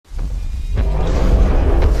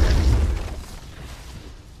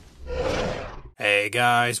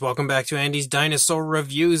Guys, welcome back to Andy's Dinosaur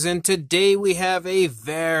Reviews, and today we have a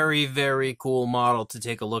very cool model to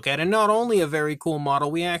take a look at. And not only a very cool model,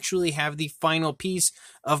 we actually have the final piece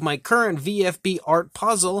of my current VFB art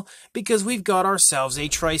puzzle, because we've got ourselves a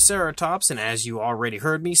Triceratops, and as you already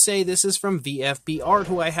heard me say, this is from VFB Art,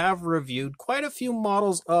 who I have reviewed quite a few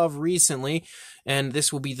models of recently, and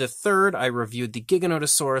this will be the third. I reviewed the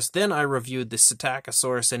Giganotosaurus, then I reviewed the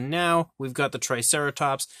Psittacosaurus, and now we've got the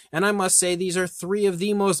Triceratops, and I must say these are three of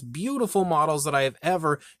the most beautiful models that I have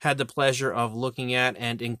ever had the pleasure of looking at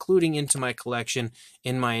and including into my collection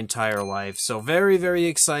in my entire life. So very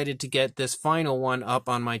excited to get this final one up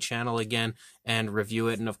on my channel again and review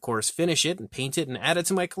it, and of course finish it and paint it and add it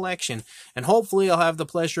to my collection. And hopefully I'll have the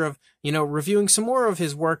pleasure of, reviewing some more of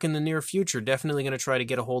his work in the near future. Definitely going to try to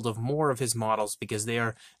get a hold of more of his models, because they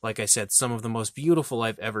are, like I said, some of the most beautiful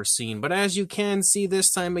I've ever seen. But as you can see,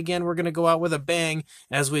 this time again we're going to go out with a bang,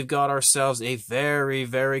 as we've got ourselves a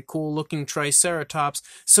very cool looking Triceratops.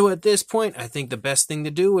 So at this point, I think the best thing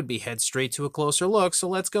to do would be head straight to a closer look. So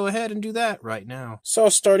let's go ahead and do that right now. So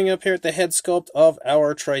starting up here at the head sculpt of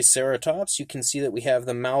our Triceratops, you can see that we have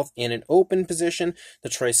the mouth in an open position. The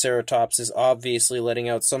Triceratops is obviously letting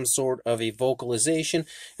out some sort of a vocalization,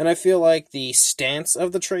 and I feel like the stance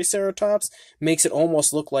of the Triceratops makes it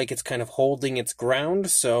almost look like it's kind of holding its ground,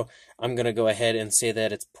 so I'm going to go ahead and say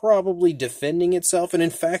that it's probably defending itself. And in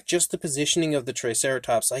fact, just the positioning of the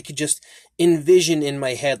Triceratops, I could just envision in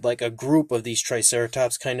my head like a group of these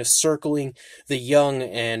Triceratops kind of circling the young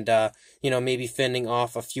and, maybe fending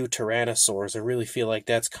off a few Tyrannosaurs. I really feel like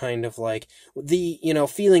that's kind of like the,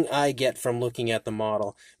 feeling I get from looking at the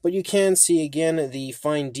model. But you can see, again, the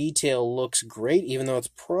fine detail looks great, even though it's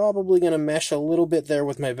probably going to mesh a little bit there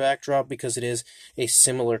with my backdrop because it is a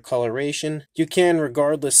similar coloration. You can,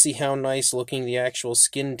 regardless, see how nice looking the actual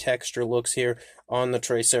skin texture looks here on the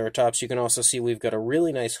Triceratops. You can also see we've got a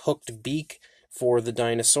really nice hooked beak for the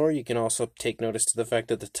dinosaur. You can also take notice to the fact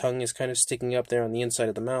that the tongue is kind of sticking up there on the inside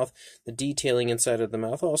of the mouth. The detailing inside of the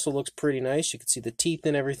mouth also looks pretty nice. You can see the teeth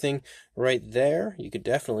and everything right there. You could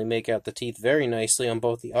definitely make out the teeth very nicely on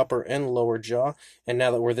both the upper and lower jaw. And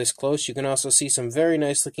now that we're this close, you can also see some very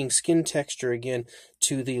nice looking skin texture again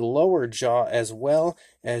to the lower jaw as well.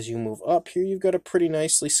 As you move up here, you've got a pretty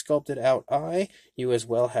nicely sculpted out eye. You as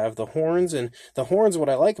well have the horns, and the horns, what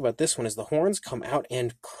I like about this one is the horns come out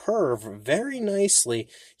and curve very nicely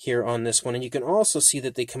here on this one, and you can also see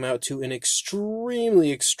that they come out to an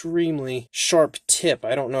extremely sharp tip.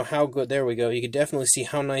 I don't know how good, there we go. You can definitely see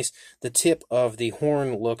how nice the tip of the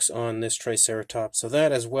horn looks on this Triceratops, so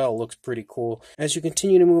that as well looks pretty cool. As you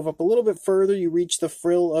continue to move up a little bit further, you reach the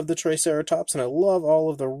frill of the Triceratops, and I love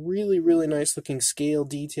all of the really nice looking scale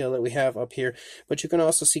detail that we have up here, but you can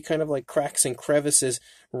also see kind of like cracks and crevices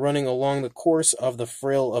running along the course of the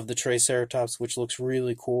frill of the Triceratops, which looks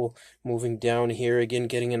really cool. Moving down here, again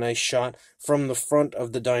getting a nice shot from the front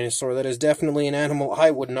of the dinosaur. That is definitely an animal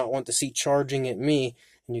I would not want to see charging at me.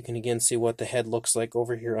 And you can again see what the head looks like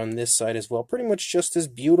over here on this side as well. Pretty much just as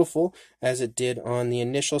beautiful as it did on the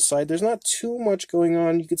initial side. There's not too much going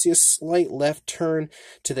on. You can see a slight left turn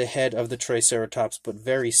to the head of the Triceratops, but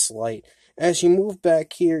very slight. As you move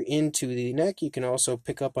back here into the neck, you can also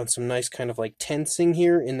pick up on some nice kind of like tensing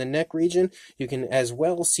here in the neck region. You can as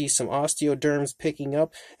well see some osteoderms picking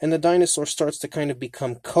up, and the dinosaur starts to kind of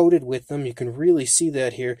become coated with them. You can really see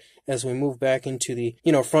that here as we move back into the,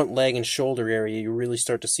 front leg and shoulder area. You really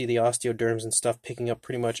start to see the osteoderms and stuff picking up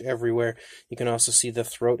pretty much everywhere. You can also see the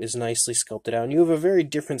throat is nicely sculpted out, and you have a very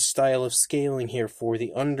different style of scaling here for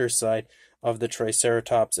the underside of the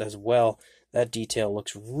Triceratops as well. That detail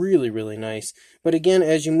looks really nice. But again,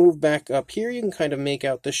 as you move back up here, you can kind of make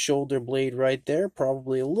out the shoulder blade right there.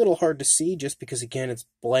 Probably a little hard to see just because, again, it's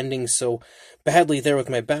blending so badly there with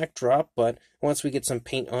my backdrop. But once we get some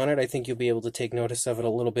paint on it, I think you'll be able to take notice of it a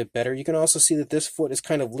little bit better. You can also see that this foot is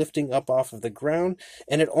kind of lifting up off of the ground.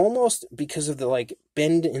 And it almost, because of the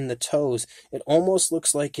bend in the toes, it almost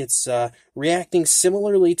looks like it's reacting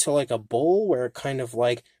similarly to like a bull, where it kind of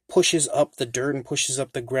pushes up the dirt and pushes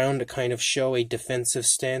up the ground to kind of show a defensive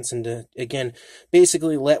stance and to, again,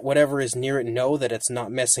 basically let whatever is near it know that it's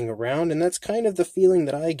not messing around. And that's kind of the feeling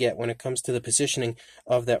that I get when it comes to the positioning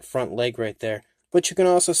of that front leg right there. But you can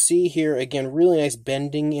also see here, again, really nice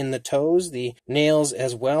bending in the toes. The nails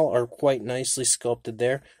as well are quite nicely sculpted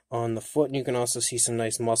there. on the foot, and you can also see some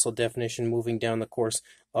nice muscle definition moving down the course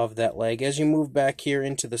of that leg. As you move back here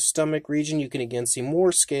into the stomach region, you can again see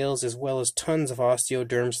more scales as well as tons of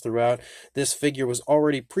osteoderms throughout. This figure was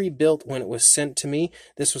already pre-built when it was sent to me.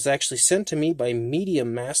 This was actually sent to me by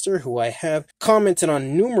Medium Master, who I have commented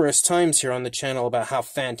on numerous times here on the channel about how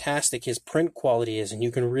fantastic his print quality is, and you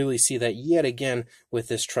can really see that yet again with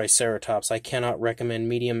this Triceratops. I cannot recommend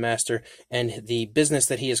Medium Master and the business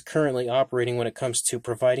that he is currently operating when it comes to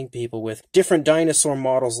providing people with different dinosaur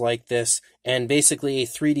models like this, and basically a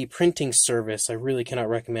 3D printing service. I really cannot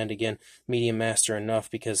recommend, again, Medium Master enough,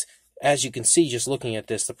 because as you can see, just looking at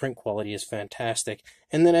this, the print quality is fantastic.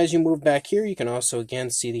 And then as you move back here, you can also again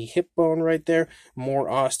see the hip bone right there, more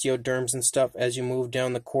osteoderms and stuff as you move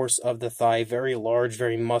down the course of the thigh. Very large,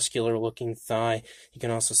 very muscular looking thigh. You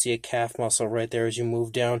can also see a calf muscle right there as you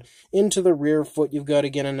move down into the rear foot. You've got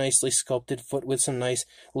again a nicely sculpted foot with some nice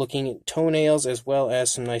looking toenails as well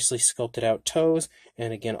as some nicely sculpted out toes.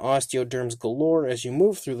 And again, osteoderms galore as you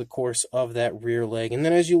move through the course of that rear leg. And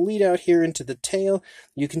then as you lead out here into the tail,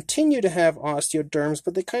 you continue to have osteoderms,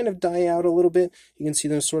 but they kind of die out a little bit. You can see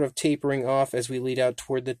them sort of tapering off as we lead out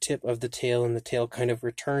toward the tip of the tail, and the tail kind of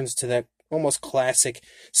returns to that almost classic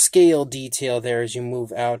scale detail there as you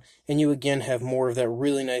move out. And you again have more of that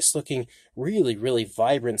really nice looking, really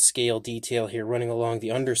vibrant scale detail here running along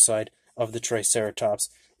the underside of the Triceratops.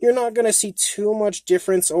 You're not going to see too much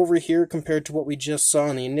difference over here compared to what we just saw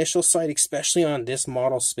on the initial site, especially on this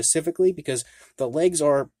model specifically, because the legs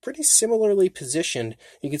are pretty similarly positioned.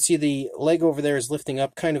 You can see the leg over there is lifting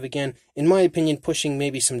up, kind of again, in my opinion, pushing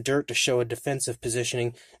maybe some dirt to show a defensive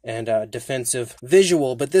positioning and a defensive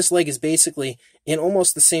visual, but this leg is basically in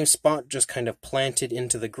almost the same spot, just kind of planted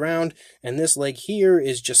into the ground, and this leg here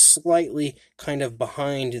is just slightly kind of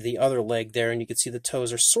behind the other leg there, and you can see the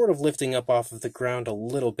toes are sort of lifting up off of the ground a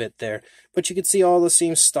little bit there, but you can see all the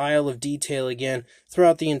same style of detail again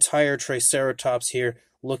throughout the entire Triceratops here.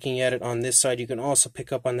 Looking at it on this side, you can also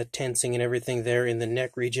pick up on the tensing and everything there in the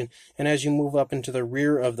neck region. And as you move up into the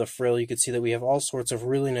rear of the frill, you can see that we have all sorts of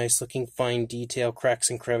really nice looking fine detail,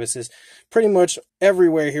 cracks and crevices, pretty much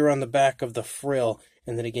everywhere here on the back of the frill.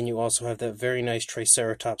 And then again, you also have that very nice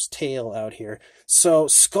Triceratops tail out here. So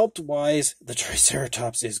sculpt-wise, the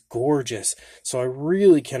Triceratops is gorgeous. So I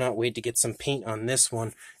really cannot wait to get some paint on this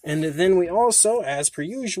one. And then we also, as per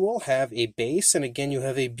usual, have a base. And again, you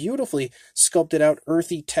have a beautifully sculpted out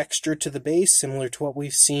earthy texture to the base, similar to what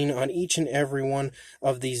we've seen on each and every one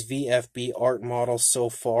of these VFB art models so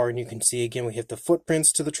far. And you can see, again, we have the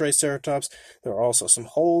footprints to the Triceratops. There are also some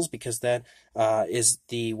holes because that is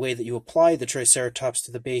the way that you apply the Triceratops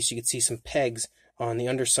to the base. You can see some pegs on the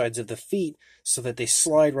undersides of the feet so that they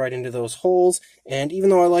slide right into those holes. And even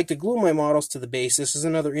though I like to glue my models to the base, this is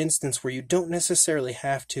another instance where you don't necessarily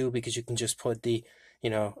have to, because you can just put the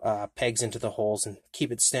pegs into the holes and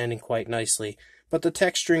keep it standing quite nicely. But the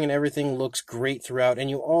texturing and everything looks great throughout, and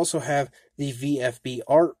you also have the VFB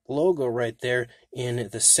art logo right there in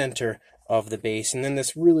the center of the base. And then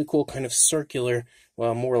this really cool kind of circular,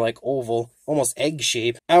 well, more like oval, almost egg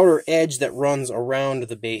shape, outer edge that runs around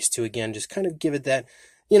the base to, again, just kind of give it that,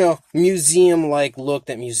 museum-like look,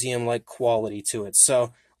 that museum-like quality to it.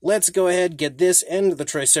 So let's go ahead, get this end of the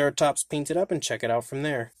Triceratops painted up and check it out from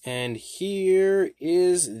there. And here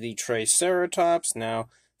is the Triceratops now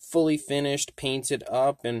fully finished, painted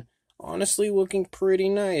up, and honestly looking pretty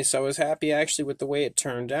nice. I was happy actually with the way it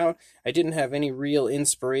turned out. I didn't have any real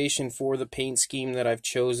inspiration for the paint scheme that I've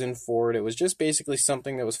chosen for it. It was just basically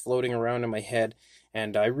something that was floating around in my head,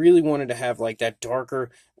 and I really wanted to have like that darker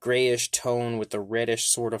grayish tone with the reddish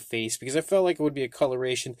sort of face, because I felt like it would be a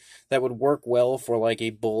coloration that would work well for like a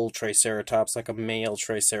bull Triceratops, like a male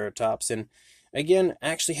Triceratops. And again,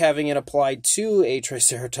 actually having it applied to a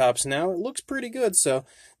Triceratops now, it looks pretty good. So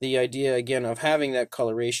the idea, again, of having that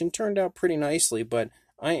coloration turned out pretty nicely. But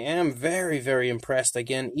I am very impressed,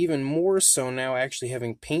 again, even more so now actually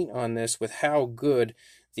having paint on this, with how good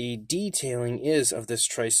the detailing is of this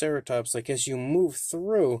Triceratops. Like, as you move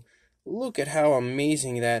through, look at how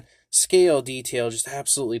amazing that scale detail just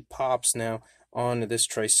absolutely pops now on this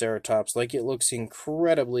Triceratops. Like, it looks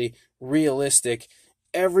incredibly realistic.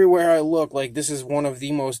 Everywhere I look, like, this is one of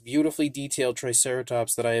the most beautifully detailed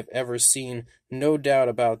Triceratops that I have ever seen. No doubt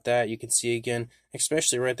about that. You can see again,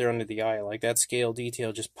 especially right there under the eye, like that scale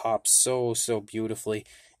detail just pops so beautifully.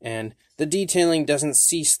 And the detailing doesn't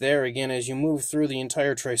cease there. Again, as you move through, the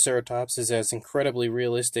entire Triceratops is as incredibly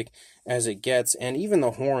realistic as it gets. And even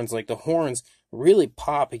the horns, like the horns really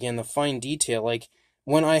pop. Again, the fine detail, like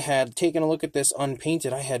when I had taken a look at this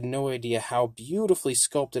unpainted, I had no idea how beautifully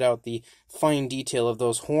sculpted out the fine detail of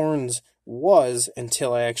those horns was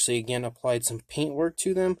until I actually again applied some paintwork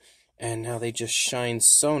to them, and now they just shine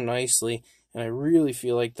so nicely. And I really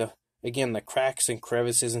feel like the cracks and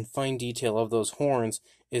crevices and fine detail of those horns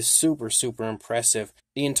is super, super impressive.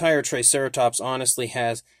 The entire Triceratops honestly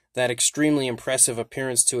has that extremely impressive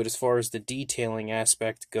appearance to it as far as the detailing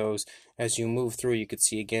aspect goes. As you move through, you could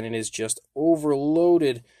see again it is just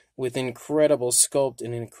overloaded with incredible sculpt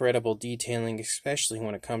and incredible detailing, especially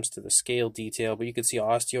when it comes to the scale detail. But you can see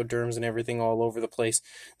osteoderms and everything all over the place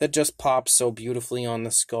that just pops so beautifully on the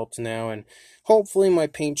sculpt now. And hopefully my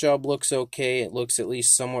paint job looks okay. It looks at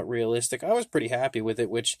least somewhat realistic. I was pretty happy with it,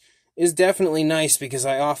 which is definitely nice because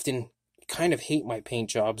I often kind of hate my paint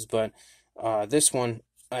jobs, but this one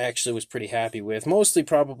I actually was pretty happy with, mostly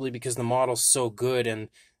probably because the model's so good, and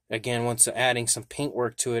again, once adding some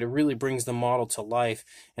paintwork to it, it really brings the model to life,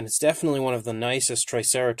 and it's definitely one of the nicest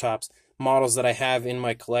Triceratops models that I have in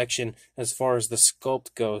my collection as far as the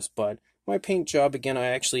sculpt goes. But my paint job, again,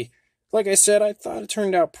 like I said, I thought it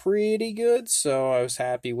turned out pretty good, so I was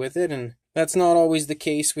happy with it, and that's not always the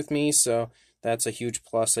case with me, so that's a huge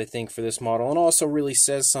plus, I think, for this model, and also really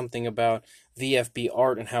says something about VFB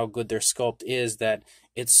art and how good their sculpt is, that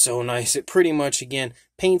it's so nice. It pretty much, again,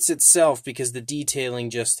 paints itself because the detailing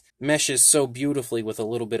just meshes so beautifully with a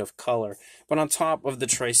little bit of color. But on top of the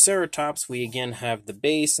Triceratops, we again have the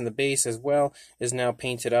base, and the base as well is now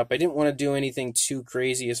painted up. I didn't want to do anything too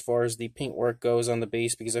crazy as far as the paintwork goes on the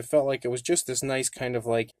base because I felt like it was just this nice kind of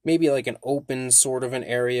like, maybe like an open sort of an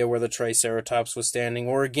area where the Triceratops was standing,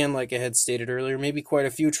 or again, like I had stated earlier, maybe quite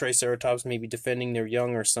a few Triceratops maybe defending their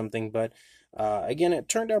young or something, but again, it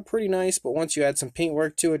turned out pretty nice, but once you add some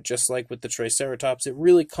paintwork to it, just like with the Triceratops, it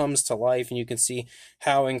really comes to life, and you can see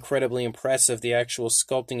how incredibly impressive the actual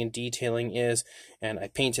sculpting and detailing is. And I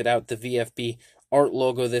painted out the VFB art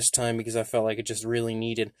logo this time because I felt like it just really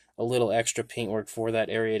needed a little extra paintwork for that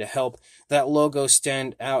area to help that logo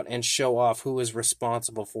stand out and show off who is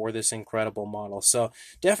responsible for this incredible model. So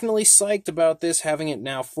definitely psyched about this. Having it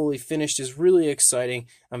now fully finished is really exciting.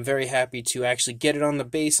 I'm very happy to actually get it on the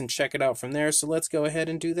base and check it out from there, so let's go ahead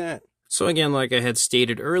and do that. So again, like I had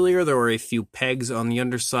stated earlier, there were a few pegs on the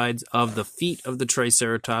undersides of the feet of the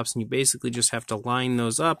Triceratops, and you basically just have to line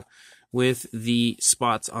those up with the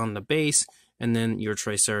spots on the base, and then your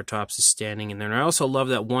Triceratops is standing in there. And I also love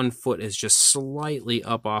that one foot is just slightly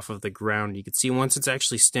up off of the ground. You can see once it's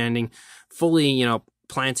actually standing fully,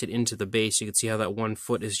 planted into the base, you can see how that one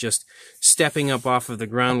foot is just stepping up off of the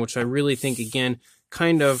ground, which I really think, again,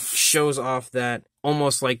 kind of shows off that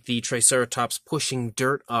almost like the Triceratops pushing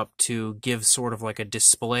dirt up to give sort of like a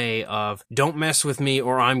display of don't mess with me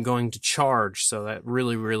or I'm going to charge. So that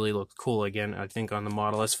really, really looked cool again, I think, on the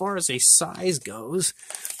model. As far as a size goes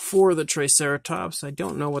for the Triceratops, I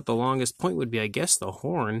don't know what the longest point would be. I guess the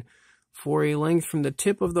horn. For a length from the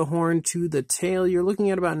tip of the horn to the tail, you're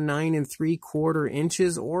looking at about 9 3/4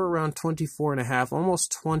 inches, or around 24.5,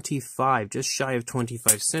 almost 25, just shy of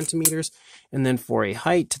 25 centimeters. And then for a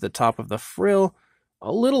height to the top of the frill,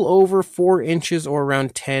 a little over 4 inches, or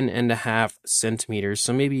around 10.5 centimeters.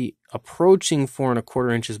 So maybe approaching 4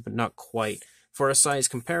 1/4 inches, but not quite. For a size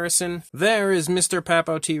comparison, there is Mr.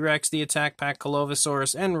 Papo T-Rex, the Attack Pack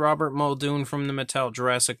Colovosaurus, and Robert Muldoon from the Mattel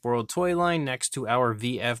Jurassic World toy line next to our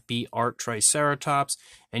VFB Art Triceratops,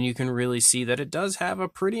 and you can really see that it does have a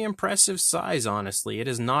pretty impressive size, honestly. It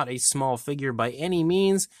is not a small figure by any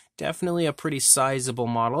means, definitely a pretty sizable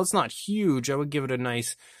model. It's not huge, I would give it a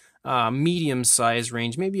nice medium size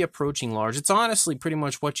range, maybe approaching large. It's honestly pretty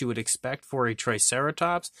much what you would expect for a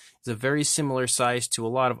Triceratops. It's a very similar size to a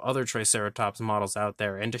lot of other Triceratops models out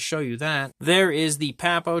there. And to show you that, there is the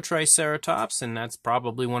Papo Triceratops, and that's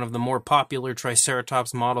probably one of the more popular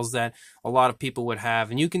Triceratops models that a lot of people would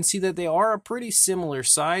have. And you can see that they are a pretty similar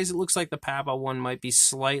size. It looks like the Papo one might be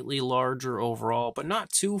slightly larger overall, but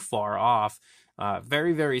not too far off.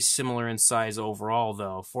 Very, very similar in size overall,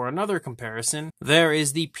 though. For another comparison, there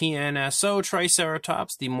is the PNSO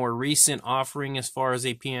Triceratops, the more recent offering as far as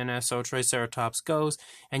a PNSO Triceratops goes,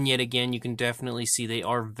 and yet again, you can definitely see they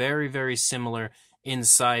are very, very similar in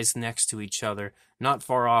size next to each other. Not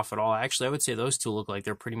far off at all. Actually, I would say those two look like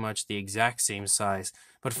they're pretty much the exact same size.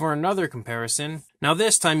 But for another comparison, now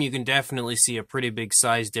this time you can definitely see a pretty big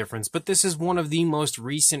size difference, but this is one of the most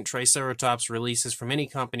recent Triceratops releases from any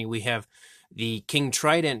company. We have the King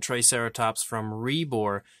Trident Triceratops from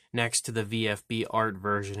Rebor next to the VFB Art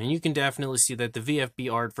version. And you can definitely see that the VFB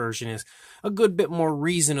Art version is a good bit more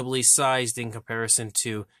reasonably sized in comparison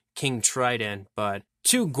to King Trident, but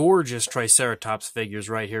two gorgeous Triceratops figures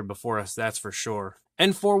right here before us, that's for sure.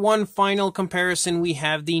 And for one final comparison, we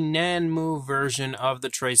have the Nanmu version of the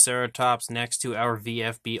Triceratops next to our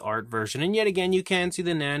VFB Art version. And yet again, you can see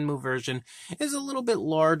the Nanmu version is a little bit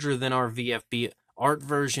larger than our VFB Art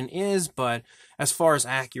version is, but as far as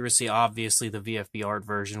accuracy, obviously the VFB Art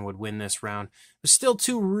version would win this round. But still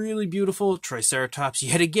two really beautiful Triceratops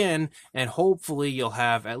yet again, and hopefully you'll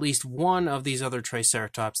have at least one of these other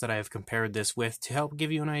Triceratops that I have compared this with to help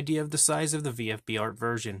give you an idea of the size of the VFB Art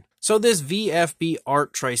version. So this VFB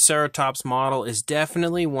Art Triceratops model is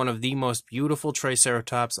definitely one of the most beautiful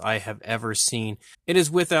Triceratops I have ever seen. It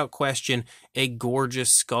is without question a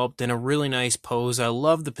gorgeous sculpt and a really nice pose. I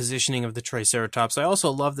love the positioning of the Triceratops. I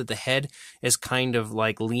also love that the head is kind of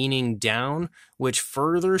like leaning down, which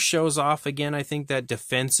further shows off again, I think, that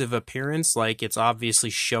defensive appearance. Like it's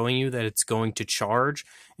obviously showing you that it's going to charge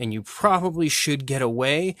and you probably should get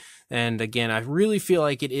away. And again, I really feel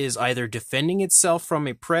like it is either defending itself from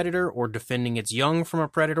a predator or defending its young from a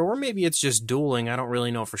predator, or maybe it's just dueling. I don't really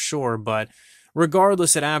know for sure, but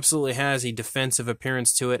regardless, it absolutely has a defensive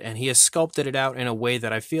appearance to it, and he has sculpted it out in a way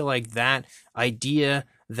that I feel like that idea,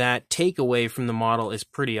 that takeaway from the model is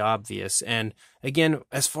pretty obvious. And again,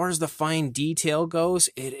 as far as the fine detail goes,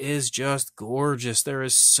 it is just gorgeous. There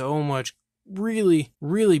is so much really,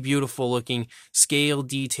 really beautiful looking scale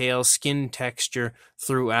detail, skin texture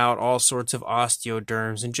throughout, all sorts of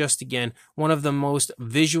osteoderms, and just again, one of the most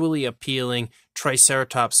visually appealing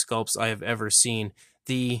Triceratops sculpts I have ever seen.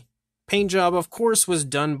 The paint job, of course, was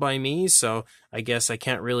done by me, so I guess I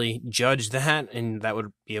can't really judge that, and that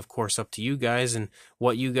would be, of course, up to you guys and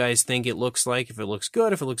what you guys think it looks like. If it looks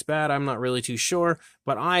good, if it looks bad, I'm not really too sure,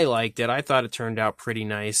 but I liked it. I thought it turned out pretty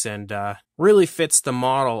nice and really fits the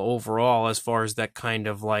model overall as far as that kind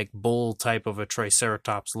of like bull type of a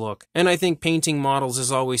Triceratops look. And I think painting models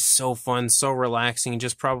is always so fun, so relaxing, and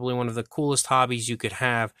just probably one of the coolest hobbies you could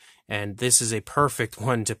have. And this is a perfect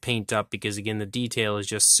one to paint up because, again, the detail is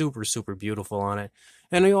just super, super beautiful on it.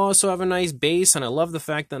 And we also have a nice base, and I love the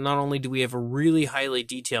fact that not only do we have a really highly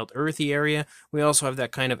detailed earthy area, we also have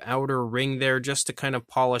that kind of outer ring there just to kind of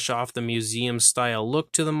polish off the museum-style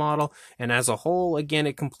look to the model. And as a whole, again,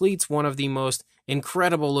 it completes one of the most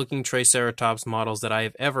incredible-looking Triceratops models that I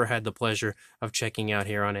have ever had the pleasure of checking out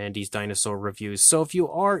here on Andy's Dinosaur Reviews. So if you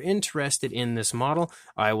are interested in this model,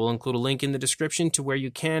 I will include a link in the description to where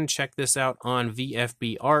you can check this out on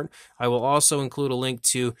VFB Art. I will also include a link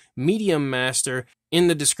to Medium Master in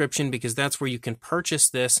the description because that's where you can purchase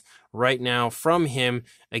this right now from him.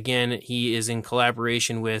 Again, he is in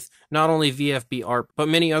collaboration with not only VFB Art, but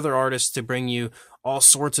many other artists to bring you all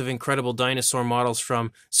sorts of incredible dinosaur models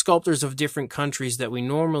from sculptors of different countries that we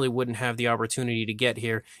normally wouldn't have the opportunity to get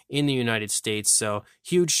here in the United States. So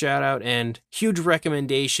huge shout out and huge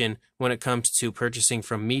recommendation when it comes to purchasing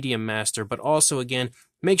from Medium Master, but also again,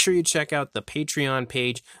 make sure you check out the Patreon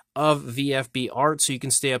page of VFB Art so you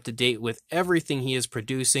can stay up to date with everything he is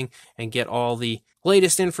producing and get all the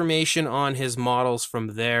latest information on his models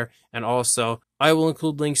from there. And also, I will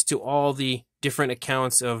include links to all the different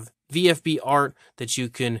accounts of VFB Art that you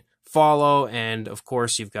can follow, and of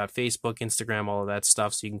course you've got Facebook, Instagram, all of that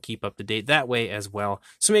stuff, so you can keep up to date that way as well.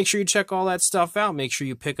 So make sure you check all that stuff out. Make sure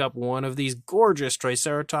you pick up one of these gorgeous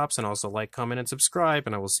Triceratops, and also like, comment, and subscribe,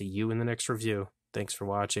 and I will see you in the next review. Thanks for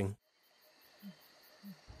watching.